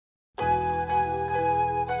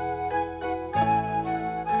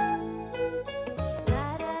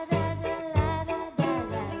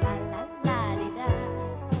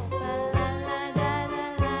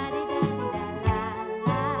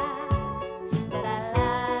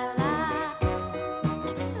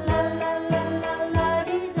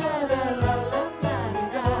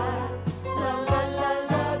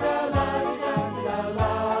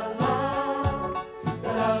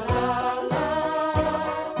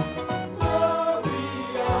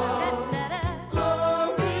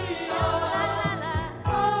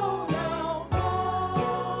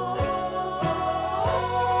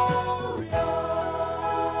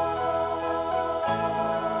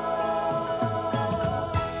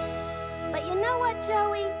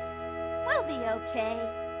okay.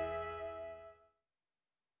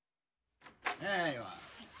 There you are.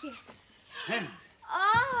 Thank you. Yes.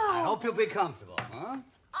 Oh. I hope you'll be comfortable, huh?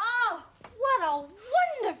 Oh, what a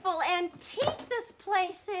wonderful antique this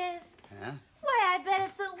place is. Yeah? Why, I bet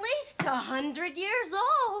it's at least 100 years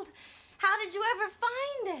old. How did you ever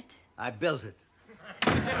find it? I built it.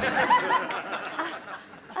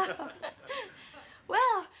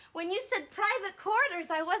 Well, when you said private quarters,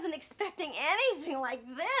 I wasn't expecting anything like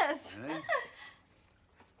this. Really?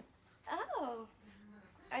 Oh.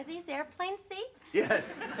 Are these airplane seats? Yes.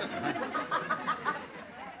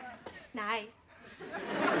 Nice.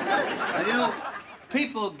 And you know,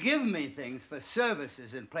 people give me things for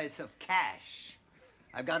services in place of cash.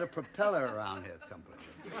 I've got a propeller around here someplace.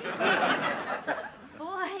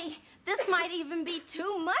 Boy, this might even be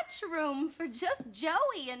too much room for just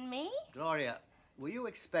Joey and me. Gloria, were you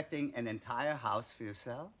expecting an entire house for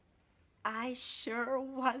yourself? I sure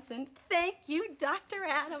wasn't. Thank you, Dr.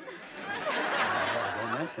 Adams.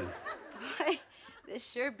 Don't mention it. Boy, this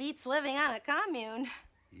sure beats living on a commune.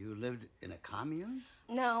 You lived in a commune?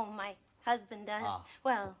 No, my husband does. Oh.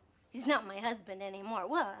 Well, he's not my husband anymore.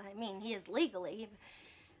 Well, I mean, he is legally.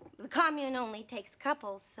 The commune only takes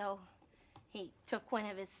couples, so he took one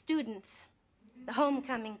of his students, the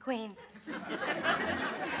homecoming queen,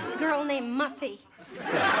 a girl named Muffy.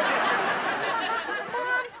 Mom,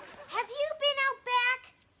 have you been out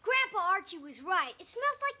back? Grandpa Archie was right. It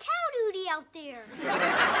smells like cow duty out there.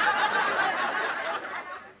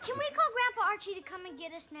 Can we call Grandpa Archie to come and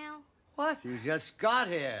get us now? What? You just got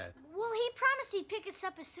here. Well, he promised he'd pick us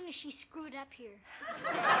up as soon as she screwed up here.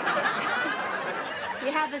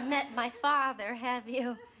 You haven't met my father, have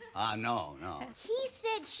you? No. He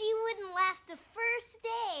said she wouldn't last the first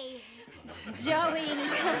day. Joey,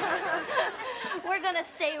 we're gonna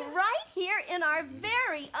stay right here in our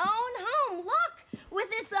very own home. Look,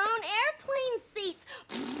 with its own airplane seats.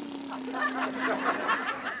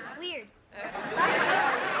 Weird.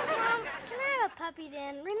 Mom, can I have a puppy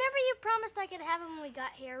then? Remember you promised I could have him when we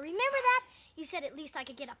got here. Remember that? You said at least I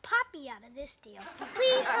could get a puppy out of this deal.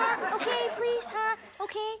 Please, huh? Okay, please, huh?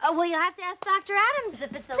 Okay. Oh, well, you'll have to ask Dr. Adams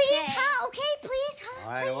if it's okay. Please, huh? Okay, please, huh?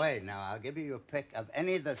 All right, wait. Now, I'll give you a pick of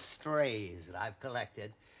any of the strays that I've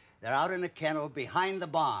collected. They're out in a kennel behind the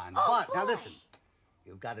barn. Oh, but, now boy. listen,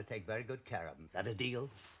 you've got to take very good care of them. Is that a deal?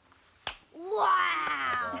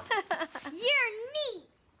 Wow. You're neat.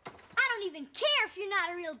 I don't even care if you're not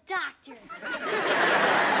a real doctor.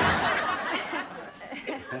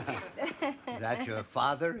 Is that your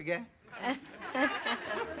father again?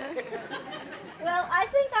 Well, I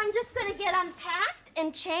think I'm just going to get unpacked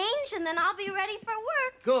and change, and then I'll be ready for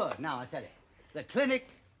work. Good. Now, I tell you, the clinic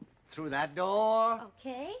through that door,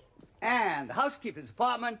 Okay. and the housekeeper's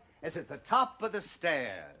apartment is at the top of the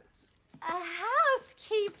stairs. A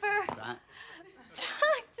housekeeper. Right?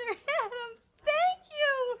 Dr. Adams, thank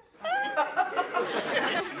you.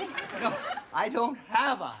 No, I don't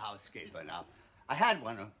have a housekeeper now. I had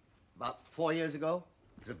one about 4 years ago.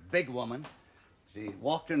 It was a big woman. She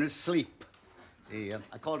walked in her sleep.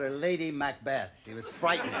 I called her Lady Macbeth. She was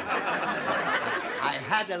frightening. I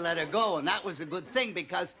had to let her go, and that was a good thing,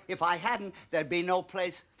 because if I hadn't, there'd be no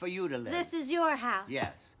place for you to live. This is your house.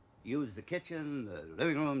 Yes. Use the kitchen, the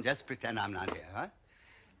living room, just pretend I'm not here, huh?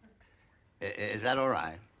 Is that all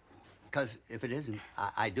right? Because if it isn't,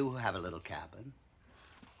 I do have a little cabin.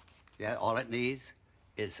 Yeah, all it needs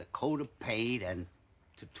is a coat of paint and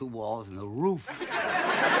two walls and the roof.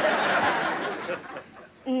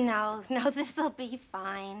 No, this'll be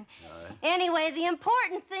fine. Anyway, the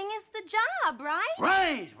important thing is the job, right?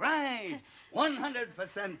 Right.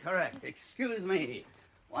 100% correct. Excuse me.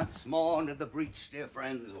 Once more into the breach, dear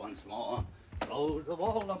friends, once more. Close the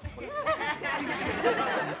wall up.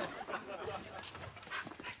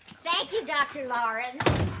 Thank you, Dr. Lauren.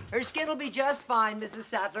 Her skin will be just fine, Mrs.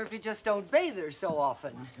 Sattler, if you just don't bathe her so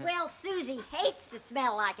often. Well, Susie hates to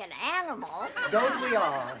smell like an animal. Don't we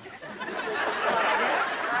all?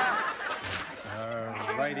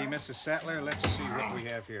 All righty, Mrs. Sattler, let's see what we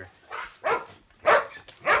have here.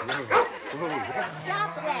 Stop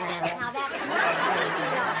that. Now, that's not baby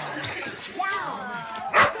dog. Down.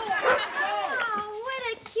 Oh, what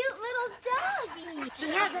a cute little doggy. She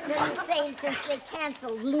hasn't been the same since they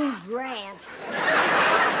canceled Lou Grant.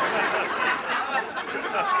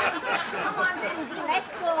 Come on, Susie,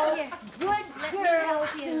 let's go. Here. Good Let me girl,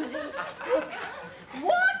 help you. Susie.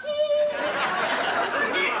 Walking.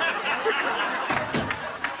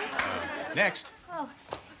 Next. Oh.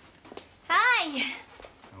 Hi.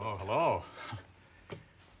 Oh, hello.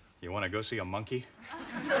 You want to go see a monkey?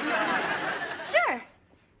 Sure.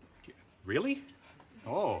 Really?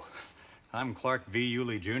 Oh, I'm Clark V.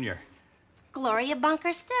 Yulee, Jr. Gloria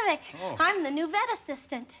Bunker-Stivic. Oh. I'm the new vet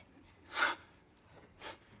assistant.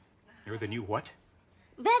 You're the new what?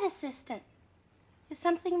 Vet assistant. Is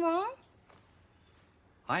something wrong?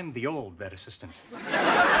 I'm the old vet assistant.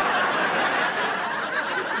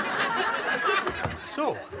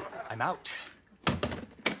 So, I'm out.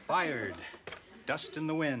 Fired. Dust in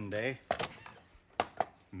the wind, eh?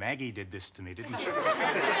 Maggie did this to me, didn't she?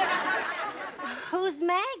 Who's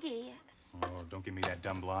Maggie? Oh, don't give me that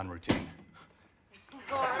dumb blonde routine.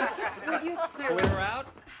 Will you clear Clear her out?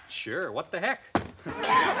 Sure, what the heck?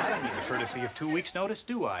 I don't need the courtesy of 2 weeks' notice,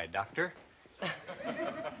 do I, Doctor?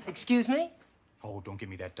 Excuse me? Oh, don't give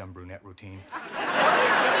me that dumb brunette routine.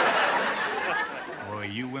 Boy,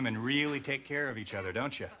 you women really take care of each other,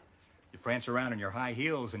 don't you? You prance around in your high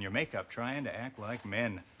heels and your makeup trying to act like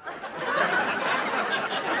men.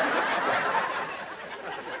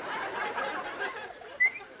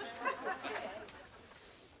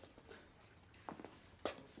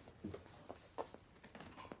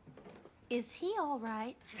 Is he all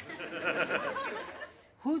right?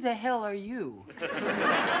 Who the hell are you?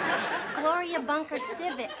 Gloria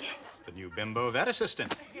Bunker-Stivic. It's the new bimbo vet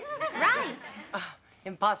assistant. Right.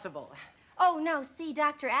 Impossible. Oh, no, see,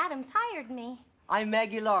 Dr. Adams hired me. I'm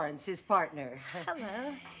Maggie Lawrence, his partner.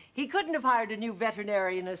 Hello. He couldn't have hired a new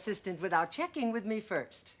veterinarian assistant without checking with me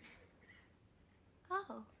first.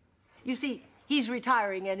 Oh. You see, he's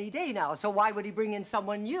retiring any day now, so why would he bring in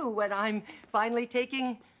someone new when I'm finally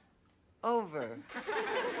taking over?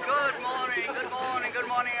 Good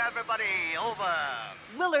morning, everybody. Over.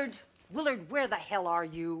 Willard, where the hell are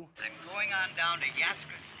you? I'm going on down to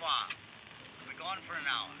Yasker's farm. I'll be gone for an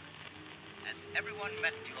hour. Has everyone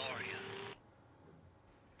met Gloria?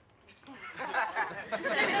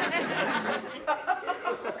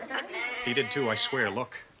 He did too, I swear,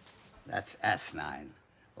 look. That's asinine.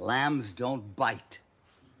 Lambs don't bite.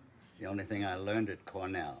 It's the only thing I learned at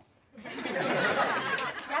Cornell.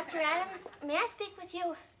 Dr. Adams, may I speak with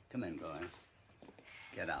you? Come in, Gloria.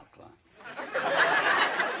 Get out, Clark.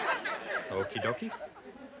 Okie dokie.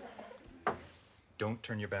 Don't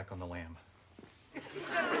turn your back on the lamb.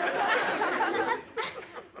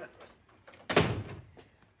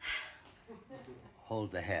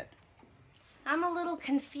 Hold the head. I'm a little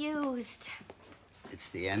confused. It's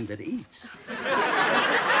the end that eats. Dr.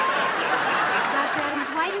 Adams,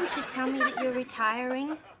 why didn't you tell me that you're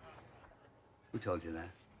retiring? Who told you that?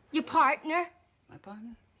 Your partner, My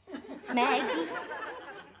partner? Maggie.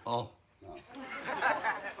 Oh, no.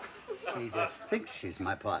 She just thinks she's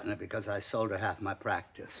my partner because I sold her half my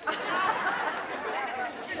practice.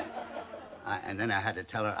 And then I had to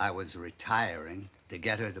tell her I was retiring to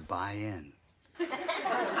get her to buy in.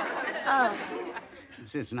 Oh. You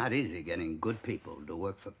see, it's not easy getting good people to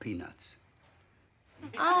work for peanuts.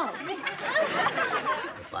 Oh.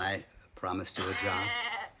 If I promised you a job,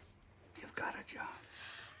 you've got a job.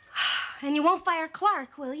 And you won't fire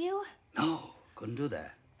Clark, will you? No, couldn't do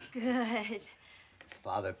that. Good. His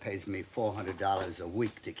father pays me $400 a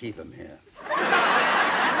week to keep him here.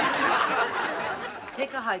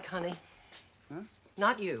 Take a hike, honey. Huh?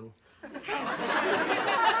 Not you.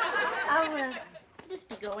 I'll just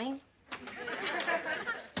be going.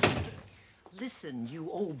 Listen,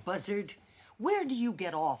 you old buzzard. Where do you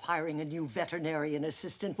get off hiring a new veterinarian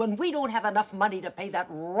assistant when we don't have enough money to pay that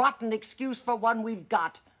rotten excuse for one we've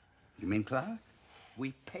got? You mean Clark?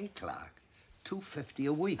 We pay Clark $250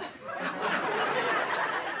 a week.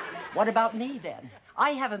 What about me, then?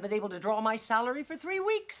 I haven't been able to draw my salary for 3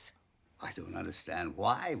 weeks. I don't understand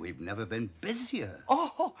why. We've never been busier.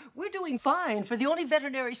 Oh, we're doing fine for the only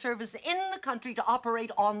veterinary service in the country to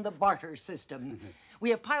operate on the barter system. We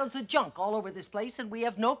have piles of junk all over this place, and we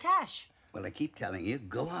have no cash. Well, I keep telling you,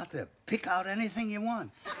 go out there, pick out anything you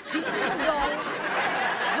want. Do you know,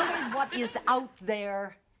 Willard, what is out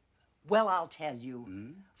there? Well, I'll tell you.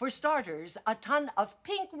 For starters, a ton of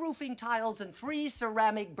pink roofing tiles and 3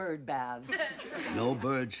 ceramic bird baths. No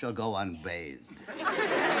bird shall go unbathed. What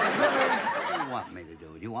do you want me to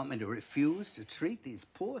do? Do you want me to refuse to treat these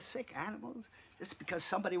poor, sick animals just because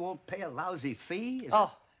somebody won't pay a lousy fee? Is Oh.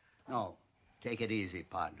 it? No, take it easy,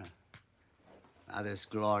 partner. Now, this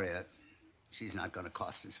Gloria, she's not going to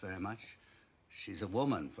cost us very much. She's a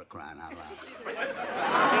woman, for crying out loud.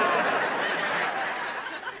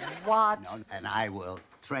 What? No, and I will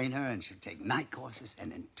train her, and she'll take night courses,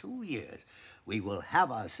 and in 2 years, we will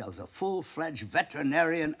have ourselves a full-fledged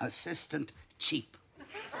veterinarian assistant cheap.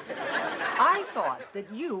 I thought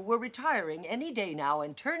that you were retiring any day now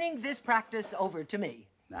and turning this practice over to me.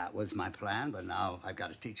 That was my plan, but now I've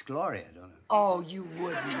got to teach Gloria, don't I? Oh, you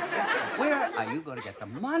wouldn't. Where are you going to get the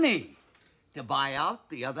money to buy out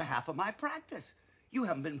the other half of my practice? You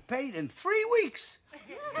haven't been paid in 3 weeks.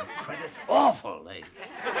 Your credit's awful, lady.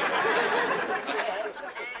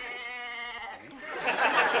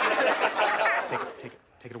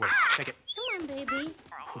 Take it away. Take it. Come on, baby.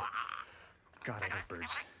 God, I hate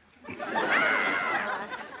birds.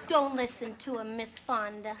 Don't listen to him, Miss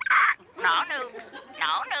Fonda. No nukes.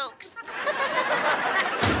 No nukes.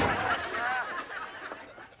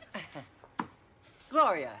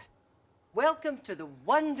 Gloria, welcome to the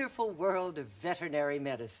wonderful world of veterinary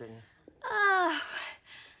medicine. Oh.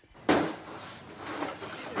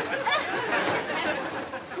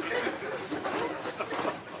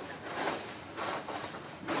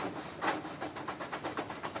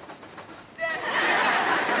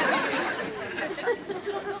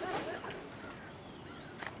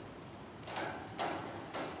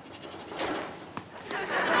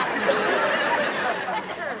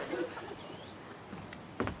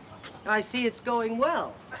 I see it's going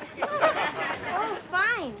well. Oh,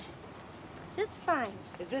 fine. Just fine.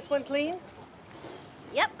 Is this one clean?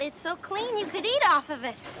 Yep, it's so clean you could eat off of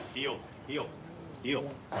it. Heel. Heel.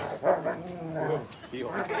 Heel.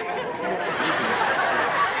 Heel.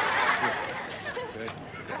 Good.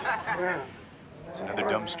 It's another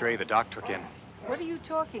dumb stray the doc took in. What are you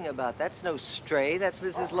talking about? That's no stray. That's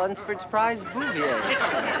Mrs. Lunsford's prize Bouvier.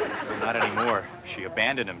 Well, not anymore. She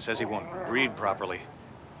abandoned him. Says he won't breed properly.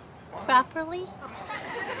 Properly?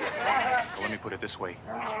 Well, let me put it this way.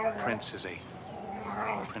 Prince is a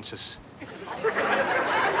princess.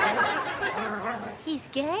 He's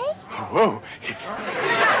gay? Whoa!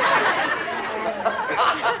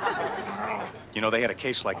 You know, they had a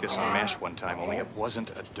case like this on MASH one time, only it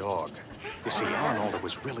wasn't a dog. You see, Alan Alda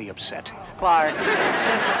was really upset. Clark,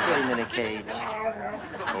 let's put him in a cage.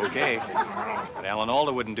 Okay, but Alan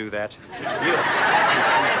Alda wouldn't do that.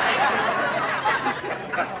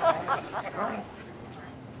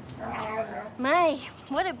 My,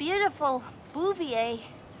 what a beautiful Bouvier.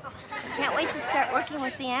 I can't wait to start working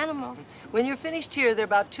with the animals. When you're finished here, there are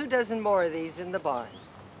about 24 more of these in the barn.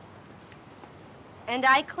 And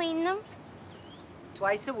I clean them?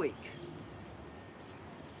 Twice a week.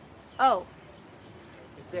 Oh.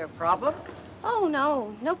 Is there a problem? Oh,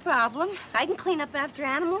 no. No problem. I can clean up after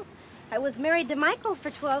animals. I was married to Michael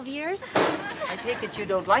for 12 years. I take it you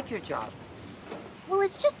don't like your job. Well,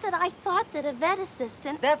 it's just that I thought that a vet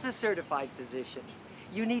assistant... That's a certified position.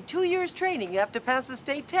 You need 2 years training. You have to pass a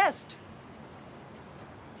state test.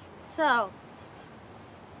 So,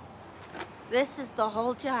 this is the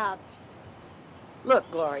whole job. Look,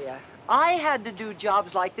 Gloria, I had to do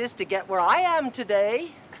jobs like this to get where I am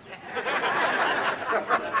today.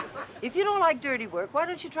 If you don't like dirty work, why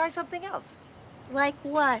don't you try something else? Like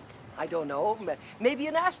what? I don't know. Maybe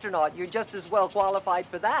an astronaut. You're just as well qualified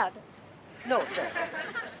for that. No offense.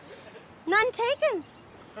 None taken.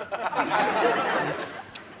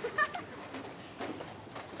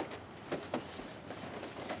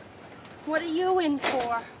 What are you in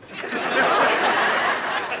for?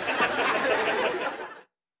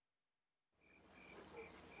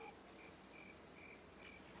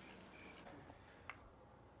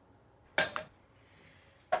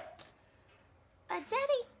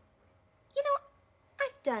 Daddy, you know,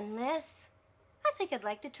 I've done this. I think I'd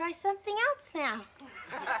like to try something else now.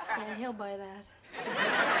 Yeah, he'll buy that.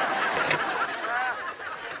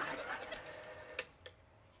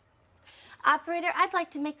 Operator, I'd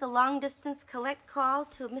like to make a long-distance collect call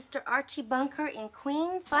to Mr. Archie Bunker in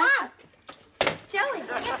Queens. Mom! Joey,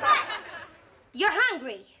 Guess what? you're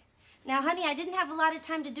hungry. Now, honey, I didn't have a lot of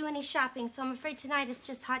time to do any shopping, so I'm afraid tonight it's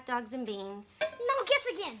just hot dogs and beans. No, guess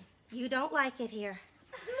again. You don't like it here.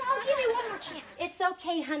 No, I'll give you one more chance. It's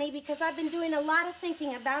okay, honey, because I've been doing a lot of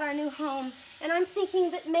thinking about our new home, and I'm thinking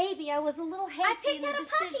that maybe I was a little hasty I picked in the out a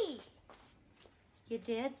decision. puppy. You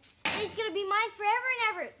did? And he's gonna be mine forever and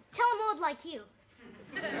ever. Tell him old like you.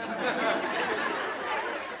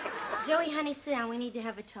 Joey, honey, sit down. We need to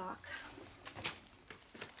have a talk.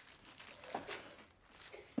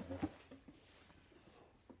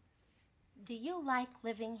 Do you like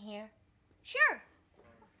living here? Sure.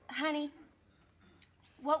 Honey,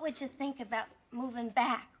 what would you think about moving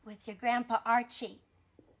back with your Grandpa Archie?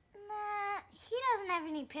 Nah, he doesn't have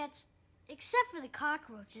any pets, except for the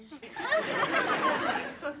cockroaches.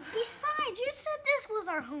 Besides, you said this was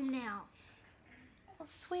our home now. Well,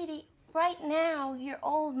 sweetie, right now, your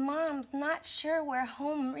old mom's not sure where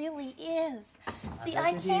home really is. See,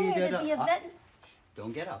 I came here to be a vet...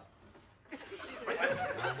 Don't get up.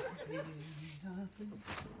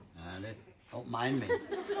 And don't mind me.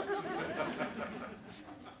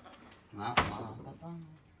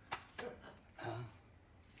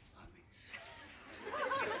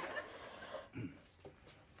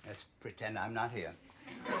 Let's pretend I'm not here.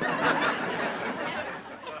 If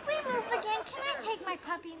we move again, can I take my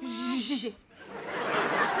puppy, Mom?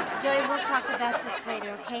 Joey, we'll talk about this later,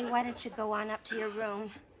 okay? Why don't you go on up to your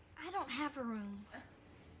room? I don't have a room.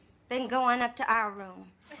 Then go on up to our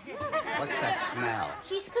room. What's that smell?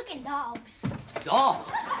 She's cooking dogs. Dog!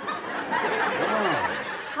 Oh.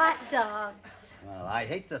 Hot dogs. Well, I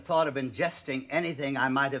hate the thought of ingesting anything I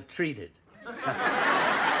might have treated.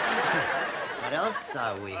 What else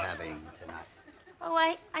are we having tonight? Oh,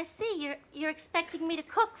 I see. You're expecting me to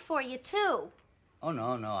cook for you, too. Oh,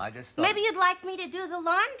 no, I just thought... Maybe you'd like me to do the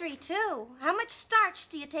laundry, too. How much starch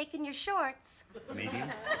do you take in your shorts? Medium?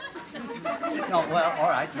 No, well, all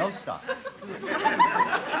right, no starch.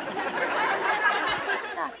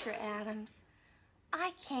 Dr. Adams,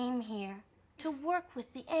 I came here to work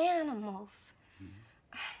with the animals.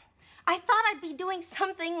 I thought I'd be doing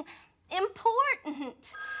something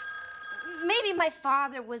important. Maybe my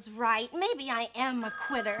father was right. Maybe I am a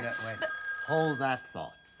quitter. Yeah, wait. Hold that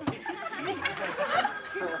thought.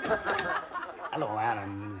 Hello,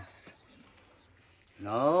 Adams.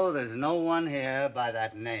 No, there's no one here by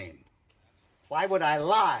that name. Why would I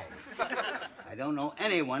lie? I don't know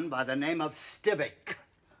anyone by the name of Stivic.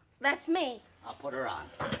 That's me. I'll put her on.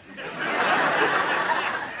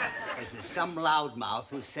 This is some loudmouth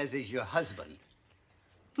who says he's your husband.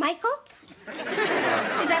 Michael? Is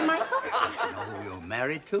that Michael? Do you know who you're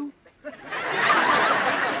married to? I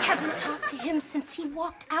haven't talked to him since he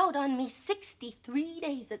walked out on me 63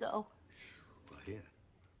 days ago. Well, here.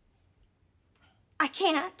 I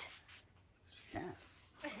can't. Yeah.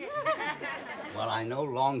 Well, I know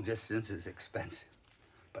long distance is expensive,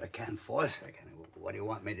 but I can't force it. What do you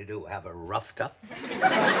want me to do? Have her roughed up?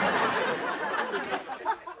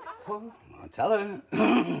 Well, I'll tell her.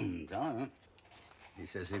 Tell her. He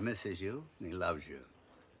says he misses you and he loves you.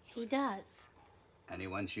 He does. And he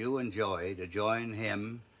wants you and Joy to join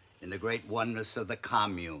him in the great oneness of the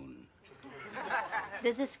commune.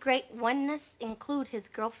 Does this great oneness include his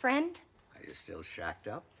girlfriend? Are you still shacked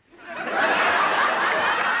up? He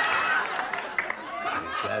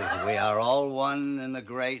says we are all one in the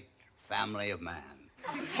great family of man.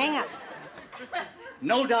 Hang up.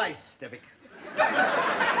 No dice, Stivic.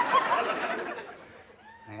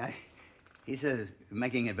 He says you're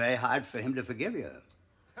making it very hard for him to forgive you.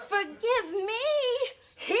 Forgive me?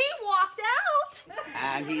 He walked out.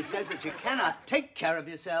 And he says that you cannot take care of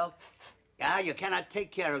yourself. Yeah, you cannot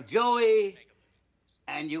take care of Joey.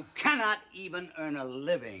 And you cannot even earn a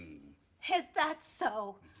living. Is that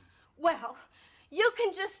so? Well, you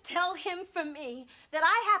can just tell him for me that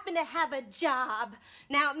I happen to have a job.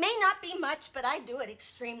 Now, it may not be much, but I do it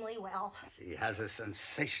extremely well. She has a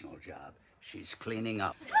sensational job. She's cleaning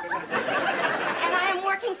up. And I am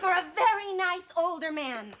working for a very nice older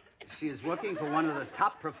man. She is working for one of the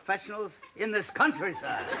top professionals in this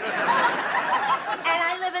countryside. And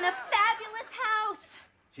I live in a fabulous house.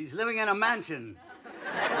 She's living in a mansion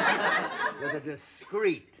with a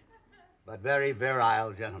discreet but very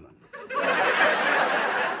virile gentleman.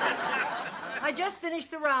 I just finished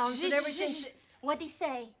the rounds and everything. What'd he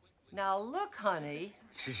say? Now, look, honey.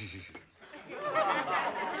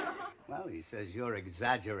 Well, he says you're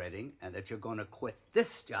exaggerating and that you're going to quit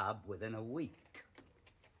this job within a week.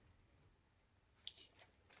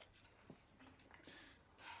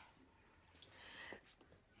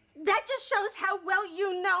 That just shows how well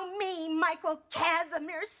you know me, Michael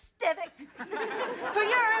Casimir Stivic. For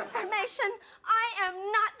your information, I am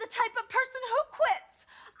not the type of person who quits.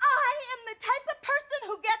 I am the type of person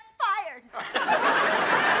who gets fired.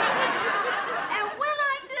 And when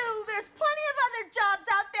I do, there's plenty of other jobs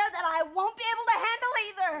out there that I won't be able to handle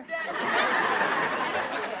either.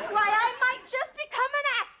 Why, I might just become an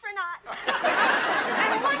astronaut.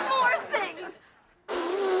 And one more thing.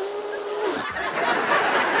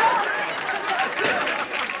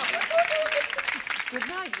 Good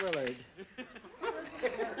night, Willard.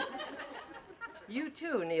 You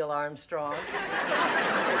too, Neil Armstrong.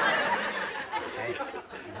 Hey,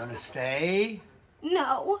 you gonna stay?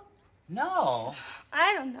 No. No.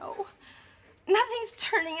 I don't know. Nothing's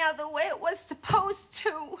turning out the way it was supposed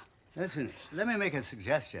to. Listen, let me make a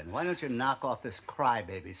suggestion. Why don't you knock off this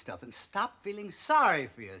crybaby stuff and stop feeling sorry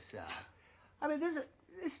for yourself? I mean,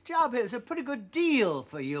 this job here is a pretty good deal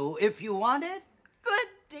for you if you want it. Good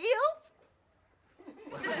deal?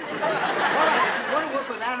 Well, I want to work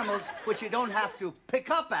with animals which you don't have to pick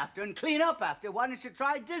up after and clean up after. Why don't you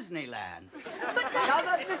try Disneyland?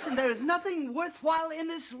 Now, listen, there is nothing worthwhile in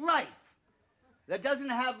this life that doesn't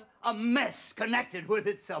have a mess connected with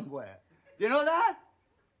it somewhere. You know that?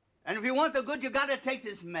 And if you want the good, you got to take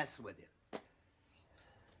this mess with you.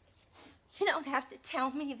 You don't have to tell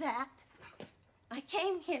me that. I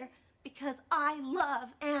came here because I love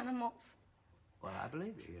animals. Well, I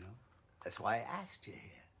believe you, you know. That's why I asked you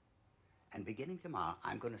here. And beginning tomorrow,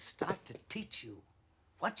 I'm going to start to teach you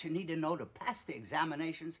what you need to know to pass the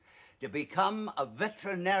examinations to become a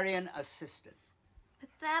veterinarian assistant. But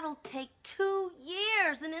that'll take 2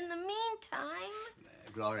 years, and in the meantime...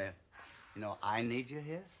 Gloria, you know, I need you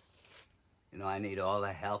here. You know, I need all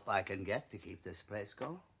the help I can get to keep this place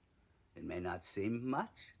going. It may not seem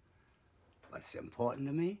much, but it's important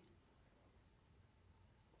to me.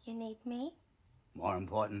 You need me? More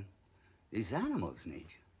important, these animals need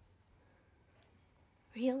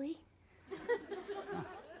you. Really?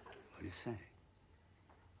 What do you say?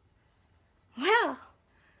 Well,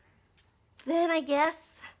 then I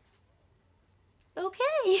guess...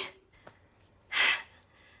 okay.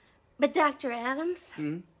 But Dr. Adams...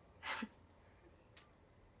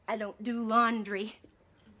 I don't do laundry.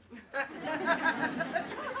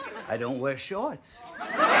 I don't wear shorts.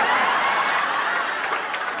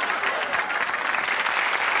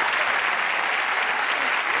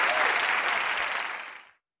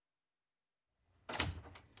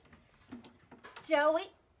 Joey?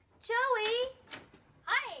 Joey?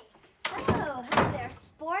 Hi. Oh, hi there,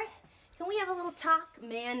 sport. Can we have a little talk,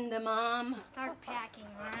 man to mom? Start packing,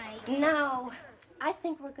 right? No. I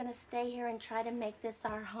think we're gonna stay here and try to make this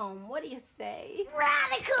our home. What do you say?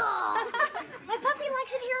 Radical! My puppy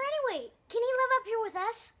likes it here anyway. Can he live up here with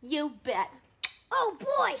us? You bet. Oh,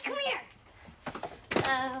 boy, come here.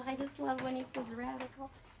 Oh, I just love when he says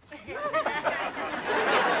radical.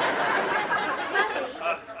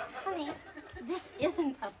 Honey, this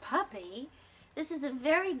isn't a puppy. This is a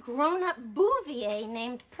very grown-up bouvier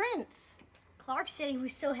named Prince. Clark said he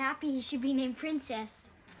was so happy he should be named Princess.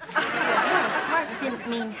 Clark didn't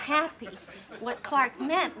mean happy. What Clark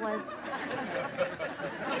meant was...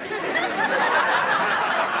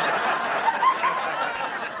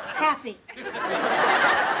 happy. Well,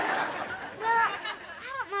 I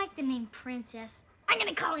don't like the name Princess. I'm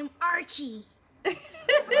gonna call him Archie. Can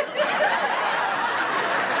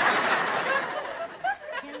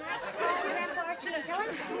I call Grandpa Archie and tell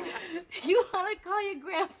him? You want to call your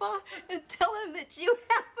grandpa and tell him that you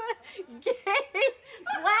have a gay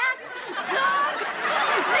black dog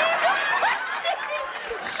named